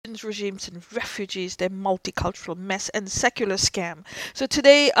politicians, regimes, and refugees, their multicultural mess and secular scam. So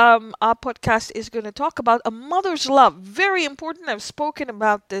today, our podcast is going to talk about a mother's love. Very important. I've spoken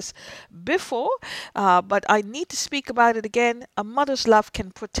about this before, but I need to speak about it again. A mother's love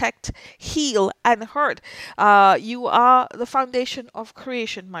can protect, heal, and hurt. You are the foundation of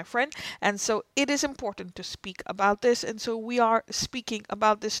creation, my friend, and so it is important to speak about this. And so we are speaking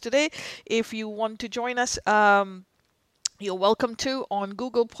about this today. If you want to join us, you're welcome to on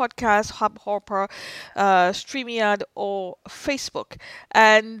Google Podcasts, Hubhopper, StreamYard, or Facebook.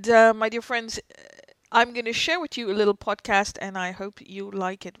 And my dear friends, I'm going to share with you a little podcast, and I hope you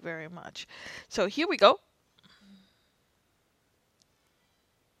like it very much. So here we go.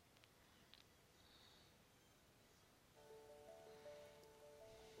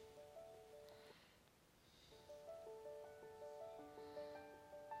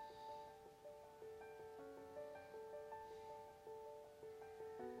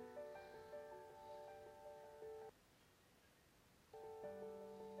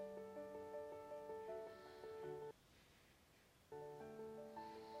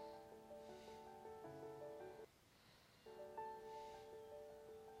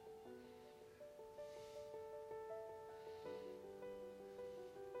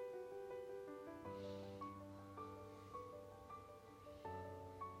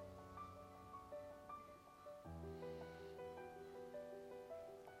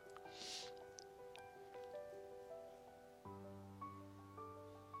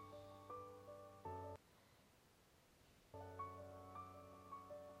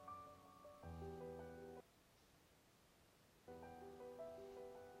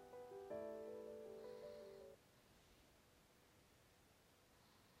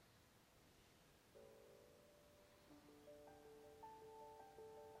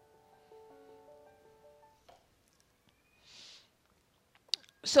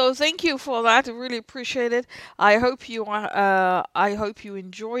 So thank you for that. I really appreciate it. I hope you are. I hope you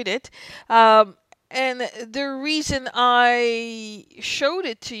enjoyed it. And the reason I showed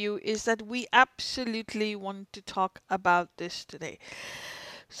it to you is that we absolutely want to talk about this today.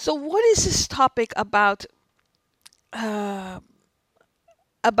 So, what is this topic about? Uh,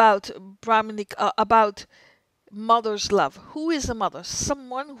 about Brahminic, about mother's love. Who is a mother?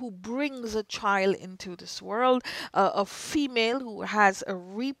 Someone who brings a child into this world, a female uh, who has a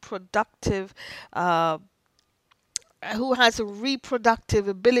reproductive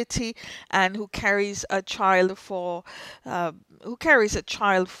ability and uh, who carries a child for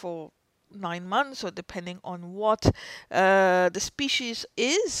 9 months, or depending on what the species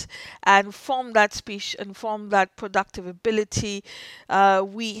is, and from that productive ability,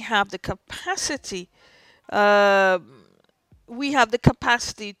 we have the capacity um,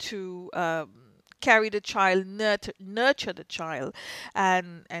 to carry the child, nurture the child,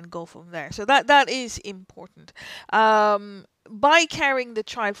 and go from there. So that is important. By carrying the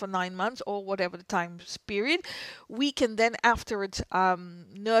child for 9 months or whatever the time period, we can then afterwards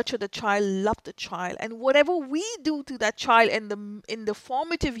nurture the child, love the child, and whatever we do to that child in the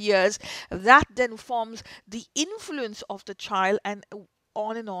formative years, that then forms the influence of the child, and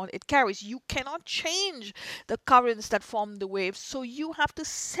on it carries. You cannot change the currents that form the waves, so you have to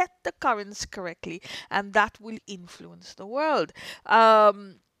set the currents correctly, and that will influence the world.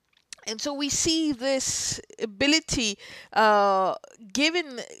 And so we see this ability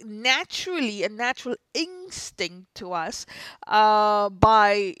given naturally, a natural instinct to us,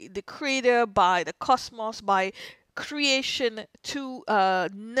 by the creator, by the cosmos, by creation, to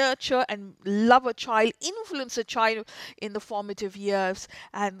nurture and love a child, influence a child in the formative years,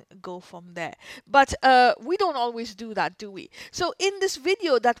 and go from there. But we don't always do that, do we? So in this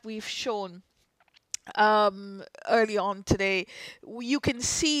video that we've shown early on today, you can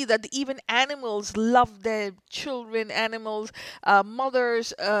see that even animals love their children.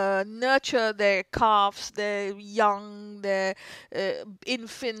 Mothers nurture their calves, their young, their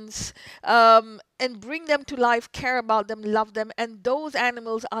infants, and bring them to life, care about them, love them. And those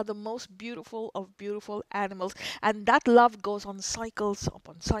animals are the most beautiful of beautiful animals. And that love goes on cycles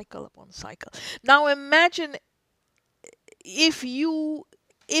upon cycle upon cycle. Now imagine if you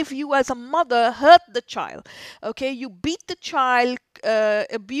as a mother hurt the child, okay, you beat the child,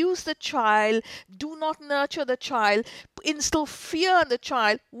 abuse the child, do not nurture the child, instill fear in the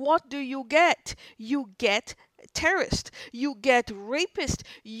child, what do you get? You get terrorist, you get rapist,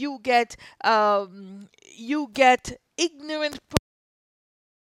 you get ignorant,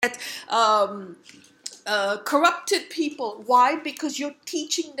 um, corrupted people. Why? Because you're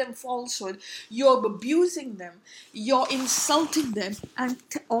teaching them falsehood, you're abusing them, you're insulting them, and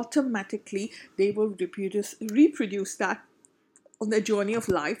automatically they will reproduce that on the journey of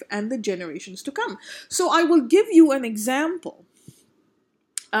life and the generations to come. So I will give you an example.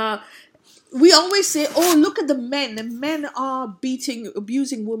 Uh, we always say, oh, look at the men. The men are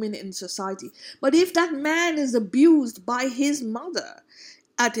abusing women in society. But if that man is abused by his mother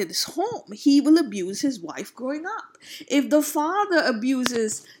at his home, he will abuse his wife growing up. If the father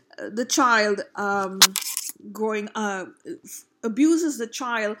abuses the child growing abuses the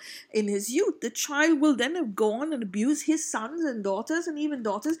child in his youth, the child will then go on and abuse his sons and daughters and even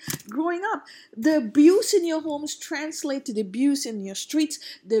daughters growing up. The abuse in your homes translates to the abuse in your streets.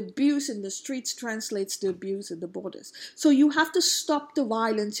 The abuse in the streets translates to abuse in the borders. So you have to stop the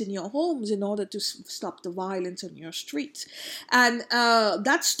violence in your homes in order to stop the violence on your streets. And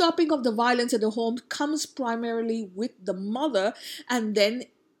that stopping of the violence in the home comes primarily with the mother, and then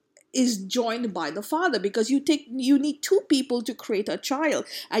is joined by the father, because you need two people to create a child,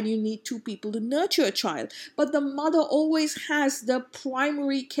 and you need two people to nurture a child. But the mother always has the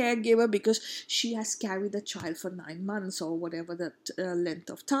primary caregiver, because she has carried the child for 9 months or whatever that length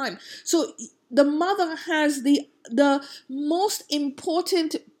of time. So the mother has the most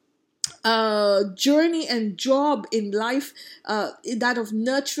important journey and job in life, that of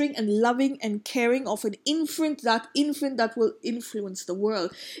nurturing and loving and caring of an infant, that will influence the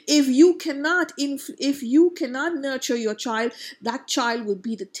world. If you cannot nurture your child, that child will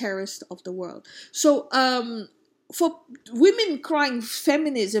be the terrorist of the world. So for women crying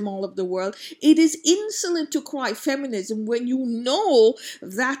feminism all over the world, it is insolent to cry feminism when you know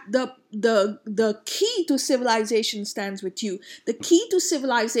that the key to civilization stands with you. The key to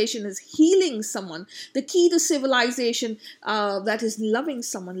civilization is healing someone. The key to civilization that is loving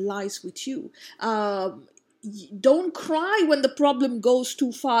someone lies with you. Don't cry when the problem goes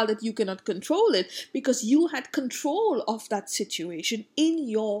too far that you cannot control it, because you had control of that situation in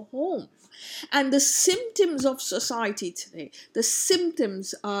your home. And the symptoms of society today, the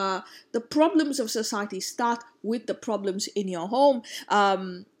problems of society start with the problems in your home.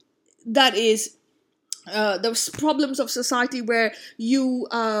 That is the problems of society where you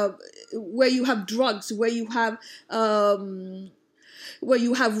have drugs, where you have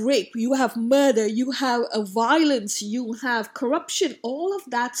rape, you have murder, you have violence, you have corruption. All of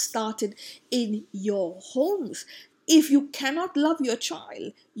that started in your homes. If you cannot love your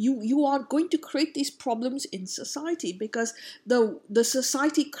child, you are going to create these problems in society, because the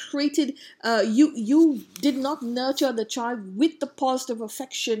society created, you did not nurture the child with the positive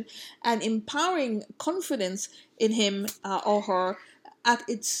affection and empowering confidence in him or her at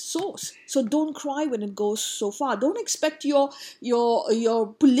its source. So don't cry when it goes so far. Don't expect your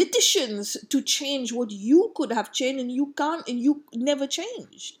politicians to change what you could have changed, and you can't, and you never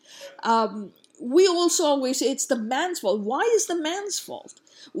changed. We also always say it's the man's fault. Why is the man's fault?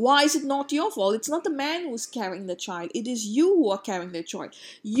 Why is it not your fault? It's not the man who's carrying the child. It is you who are carrying the child.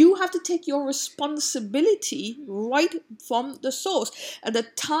 You have to take your responsibility right from the source. At the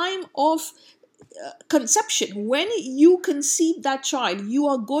time of conception, when you conceive that child, you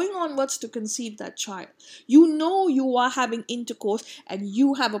are going onwards to conceive that child. You know you are having intercourse, and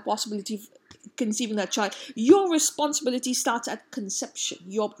you have a possibility of conceiving that child. Your responsibility starts at conception.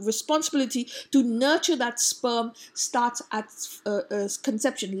 Your responsibility to nurture that sperm starts at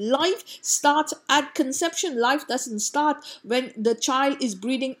conception. Life starts at conception. Life doesn't start when the child is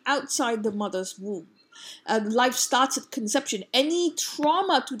breathing outside the mother's womb. Life starts at conception. Any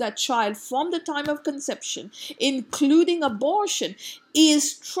trauma to that child from the time of conception, including abortion,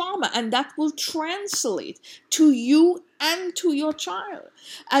 is trauma, and that will translate to you and to your child.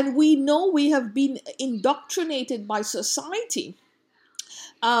 And we know we have been indoctrinated by society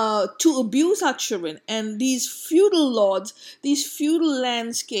to abuse our children, and these feudal lords, these feudal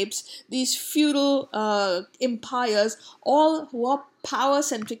landscapes, these feudal empires, all who are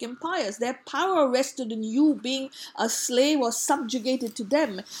power-centric empires. Their power rested in you being a slave or subjugated to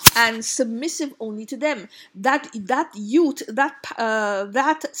them and submissive only to them. That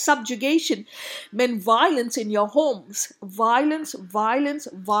subjugation meant violence in your homes, violence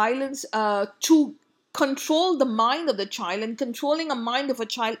to control the mind of the child, and controlling a mind of a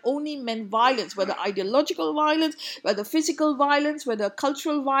child only meant violence, whether ideological violence, whether physical violence, whether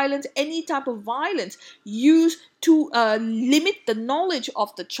cultural violence, any type of violence used to limit the knowledge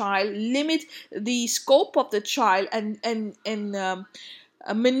of the child, limit the scope of the child, and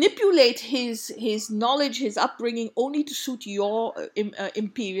manipulate his knowledge, his upbringing, only to suit your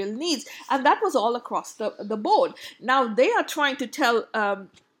imperial needs. And that was all across the board. Now they are trying to tell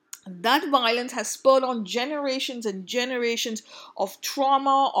That violence has spurred on generations and generations of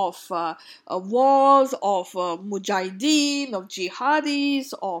trauma, of wars, of mujahideen, of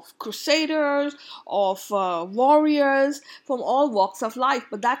jihadis, of crusaders, of warriors from all walks of life.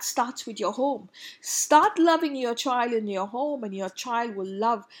 But that starts with your home. Start loving your child in your home, and your child will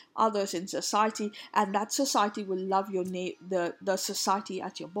love others in society, and that society will love the society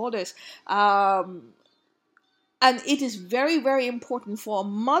at your borders. And it is very, very important for a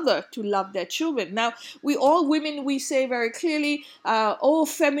mother to love their children. Now, we all women, we say very clearly, oh,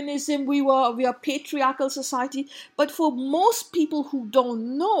 feminism, we are patriarchal society. But for most people who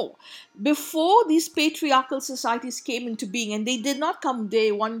don't know, before these patriarchal societies came into being, and they did not come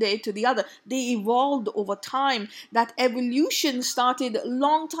one day to the other, they evolved over time. That evolution started a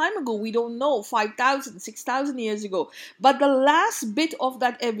long time ago. We don't know, 5,000, 6,000 years ago. But the last bit of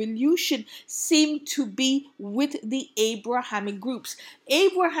that evolution seemed to be with the Abrahamic groups.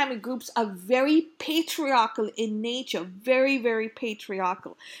 Abrahamic groups are very patriarchal in nature, very, very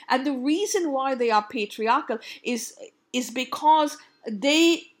patriarchal. And the reason why they are patriarchal is because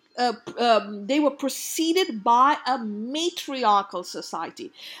they were preceded by a matriarchal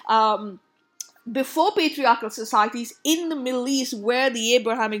society. Before patriarchal societies in the Middle East, where the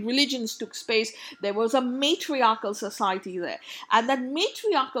Abrahamic religions took space, there was a matriarchal society there. And that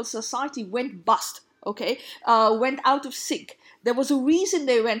matriarchal society went bust, okay, went out of sync. There was a reason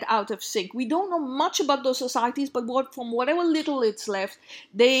they went out of sync. We don't know much about those societies, but from whatever little it's left,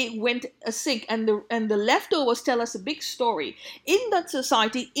 they went async. And the leftovers tell us a big story. In that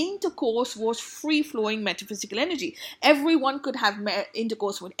society, intercourse was free-flowing metaphysical energy. Everyone could have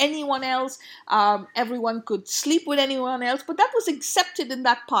intercourse with anyone else. Everyone could sleep with anyone else. But that was accepted in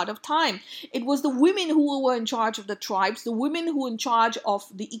that part of time. It was the women who were in charge of the tribes, the women who were in charge of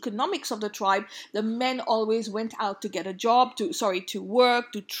the economics of the tribe. The men always went out to get a job, to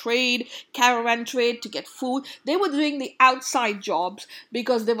work, to trade, caravan trade, to get food. They were doing the outside jobs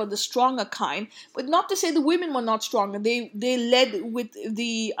because they were the stronger kind. But not to say the women were not stronger. They led with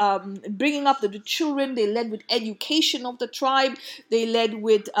the bringing up the children. They led with education of the tribe. They led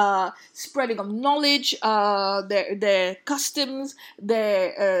with spreading of knowledge, their customs,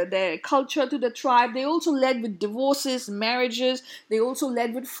 their culture to the tribe. They also led with divorces, marriages. They also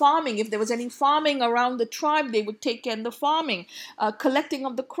led with farming. If there was any farming around the tribe, they would take care of the farming. Collecting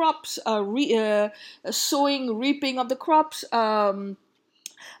of the crops, sowing, reaping of the crops,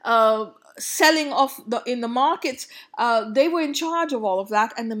 selling in the markets. They were in charge of all of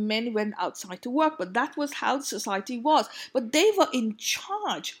that, and the men went outside to work. But that was how society was. But they were in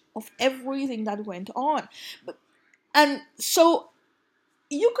charge of everything that went on. And so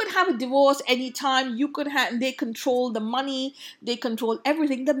you could have a divorce anytime. They control the money, they control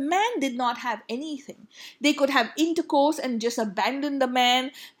everything. The man did not have anything. They could have intercourse and just abandon the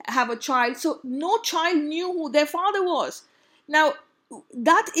man, have a child. So no child knew who their father was. Now,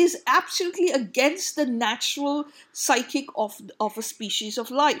 that is absolutely against the natural psychic of a species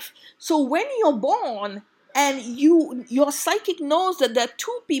of life. So when you're born, and your psychic knows that there are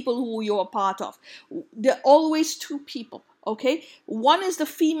two people who you're a part of. There are always two people. Okay, one is the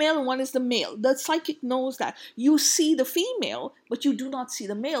female and one is the male. The psychic knows that. You see the female, but you do not see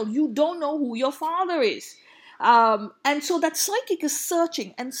the male. You don't know who your father is. And so that psychic is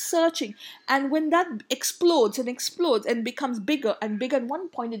searching and searching. And when that explodes and becomes bigger and bigger, at one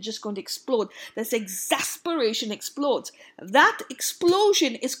point it's just going to explode. This exasperation explodes. That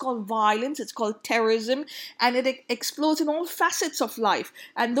explosion is called violence, it's called terrorism, and it explodes in all facets of life.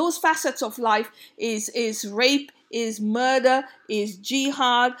 And those facets of life is rape, is murder, is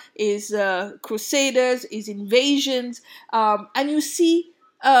jihad, is crusaders, is invasions. And you see...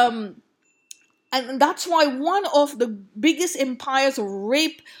 and that's why one of the biggest empires of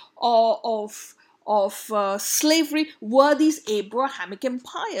rape or of slavery were these Abrahamic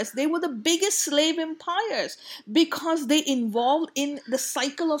empires. They were the biggest slave empires because they involved in the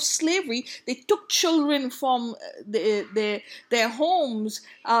cycle of slavery. They took children from their homes.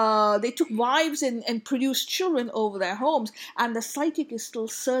 They took wives and produced children over their homes. And the psychic is still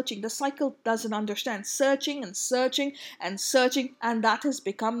searching. The cycle doesn't understand. Searching and searching and searching. And that has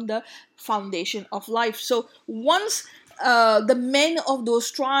become the foundation of life. So once the men of those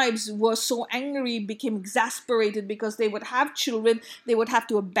tribes were so angry, became exasperated because they would have children, they would have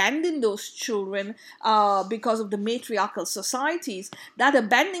to abandon those children because of the matriarchal societies. That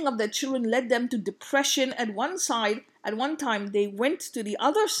abandoning of their children led them to depression at one side. At one time, they went to the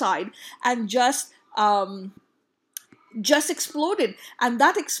other side and just exploded. And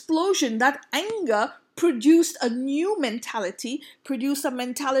that explosion, that anger produced a new mentality, produced a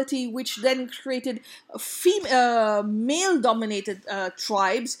mentality which then created male-dominated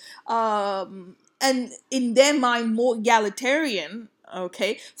tribes, and in their mind more egalitarian,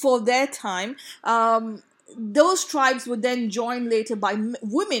 okay, for their time. Those tribes were then joined later by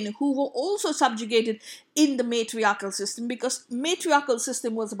women who were also subjugated in the matriarchal system, because matriarchal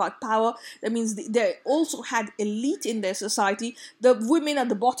system was about power. That means they also had elite in their society. The women at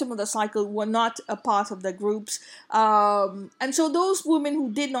the bottom of the cycle were not a part of the groups, and so those women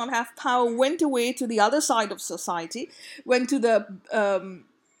who did not have power went away to the other side of society, went to the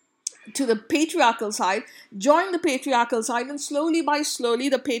patriarchal side, joined the patriarchal side, and slowly by slowly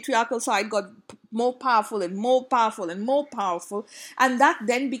the patriarchal side got more powerful and more powerful and more powerful, and that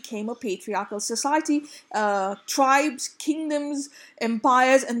then became a patriarchal society, tribes, kingdoms,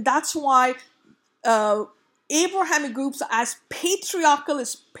 empires, and that's why uh, Abrahamic groups are as patriarchal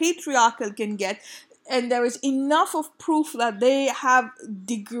can get, and there is enough of proof that they have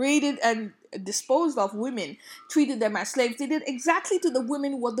degraded and disposed of women, treated them as slaves. They did exactly to the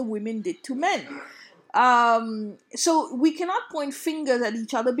women what the women did to men. So we cannot point fingers at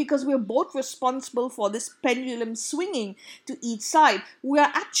each other, because we're both responsible for this pendulum swinging to each side. We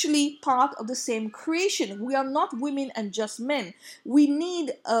are actually part of the same creation. We are not women and just men. We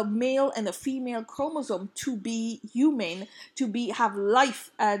need a male and a female chromosome to be human, to have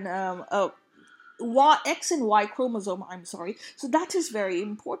life, and X and Y chromosome. I'm sorry. So that is very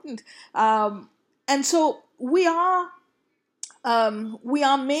important. And so we are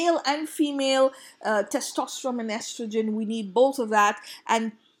male and female, testosterone and estrogen. We need both of that,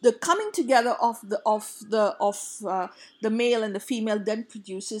 and the coming together of the male and the female then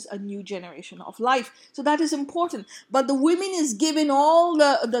produces a new generation of life. So that is important. But the women is given all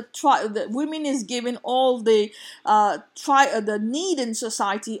the women is given all the need in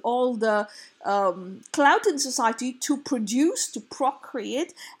society, all the clout in society to produce, to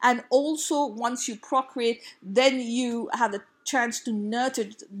procreate, and also once you procreate, then you have the chance to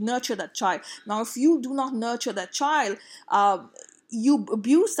nurture that child. Now, if you do not nurture that child, you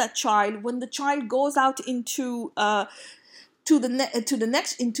abuse that child. When the child goes out into to the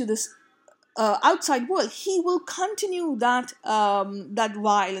next into this outside world, he will continue that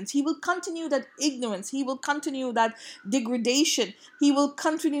violence. He will continue that ignorance. He will continue that degradation. He will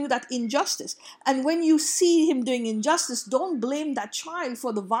continue that injustice. And when you see him doing injustice, don't blame that child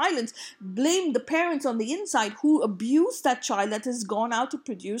for the violence. Blame the parents on the inside who abused that child, that has gone out to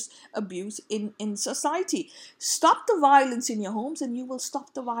produce abuse in society. Stop the violence in your homes, and you will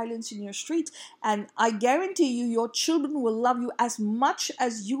stop the violence in your streets. And I guarantee you, your children will love you as much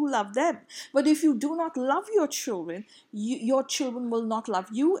as you love them. But if you do not love your children, your children will not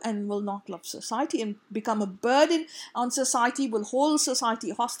love you and will not love society, and become a burden on society, will hold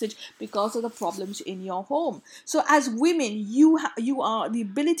society hostage because of the problems in your home. So as women, you are the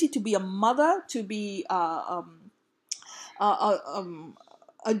ability to be a mother, to be uh, um,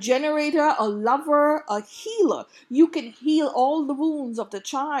 a generator, a lover, a healer. You can heal all the wounds of the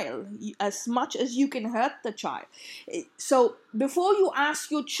child as much as you can hurt the child. So before you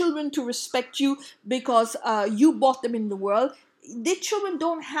ask your children to respect you because you brought them in the world, the children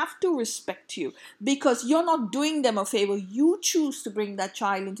don't have to respect you, because you're not doing them a favor. You choose to bring that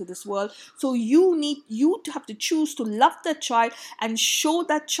child into this world, so you have to choose to love that child and show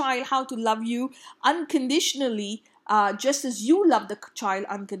that child how to love you unconditionally, just as you love the child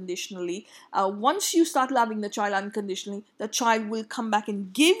unconditionally. Once you start loving the child unconditionally, the child will come back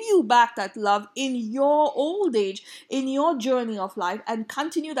and give you back that love in your old age, in your journey of life, and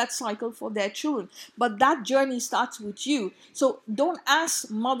continue that cycle for their children. But that journey starts with you. So don't ask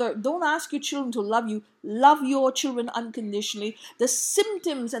your children to love you. Love your children unconditionally. The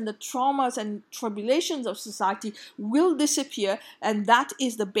symptoms and the traumas and tribulations of society will disappear, and that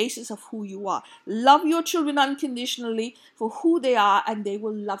is the basis of who you are. Love your children unconditionally for who they are, and they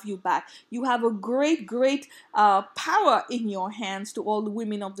will love you back. You have a great, great power in your hands, to all the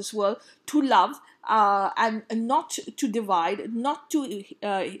women of this world, to love, and not to divide, not to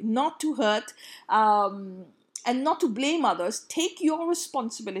hurt. And not to blame others. Take your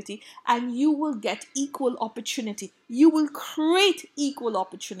responsibility, and you will get equal opportunity. You will create equal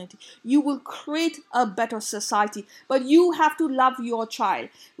opportunity. You will create a better society. But you have to love your child.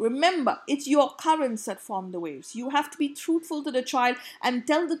 Remember, it's your currents that form the waves. You have to be truthful to the child and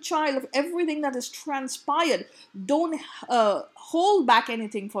tell the child of everything that has transpired. Don't hold back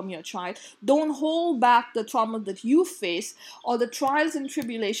anything from your child. Don't hold back the trauma that you face or the trials and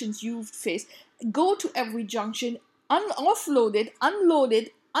tribulations you've faced. Go to every junction, offload it, unload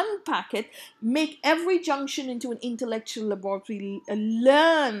it, unpack it, make every junction into an intellectual laboratory,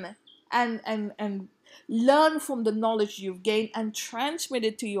 learn and Learn from the knowledge you've gained and transmit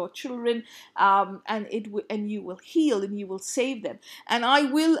it to your children, and you will heal and you will save them. And I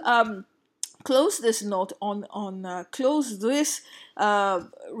will close this note on close this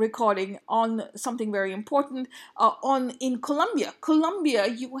recording on something very important. On In Colombia,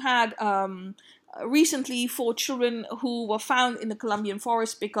 you had recently 4 children who were found in the Colombian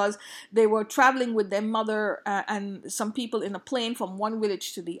forest because they were traveling with their mother and some people in a plane from one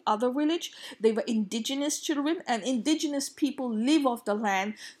village to the other village. They were indigenous children, and indigenous people live off the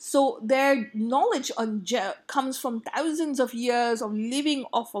land, so their knowledge comes from thousands of years of living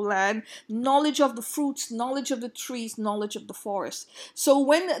off a land, knowledge of the fruits, knowledge of the trees, knowledge of the forest. So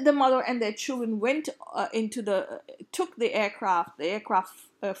when the mother and their children went took the aircraft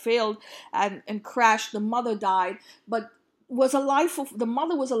failed and crashed. The mother died, but the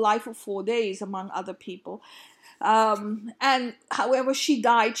mother was alive for 4 days among other people. And however she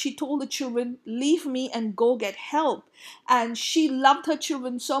died, she told the children, leave me and go get help. And she loved her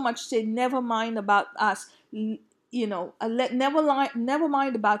children so much, said, never mind about us. Never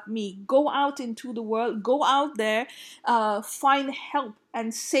mind about me. Go out into the world, go out there, find help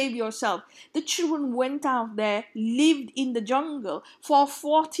and save yourself. The children went out there, lived in the jungle for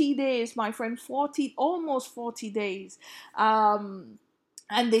 40 days, my friend, almost 40 days. And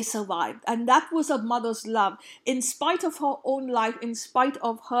they survived. And that was a mother's love. In spite of her own life, in spite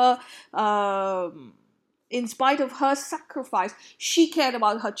of her sacrifice, she cared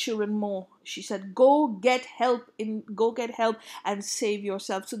about her children more. She said, go get help and save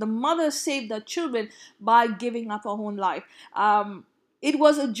yourself. So the mother saved her children by giving up her own life.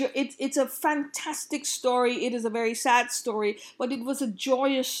 It's a fantastic story. It is a very sad story, but it was a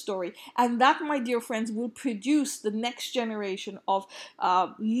joyous story. And that, my dear friends, will produce the next generation of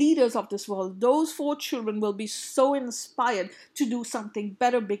leaders of this world. Those 4 children will be so inspired to do something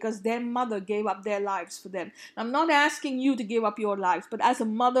better because their mother gave up their lives for them. I'm not asking you to give up your lives, but as a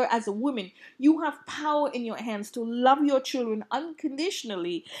mother, as a woman, you have power in your hands to love your children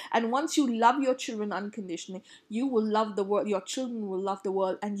unconditionally. And once you love your children unconditionally, you will love the world. Your children will love the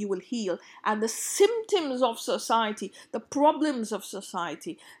world, and you will heal. And the symptoms of society, the problems of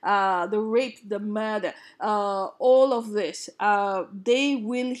society, the rape, the murder, all of this, they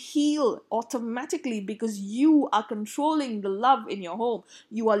will heal automatically because you are controlling the love in your home.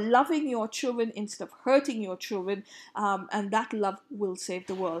 You are loving your children instead of hurting your children, and that love will save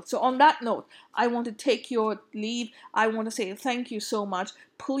the world. So on that note, I want to take your leave. I want to say thank you so much.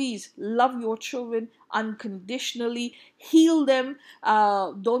 Please love your children unconditionally. Heal them.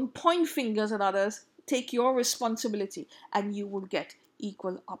 Don't point fingers at others. Take your responsibility and you will get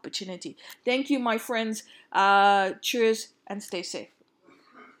equal opportunity. Thank you, my friends. Cheers and stay safe.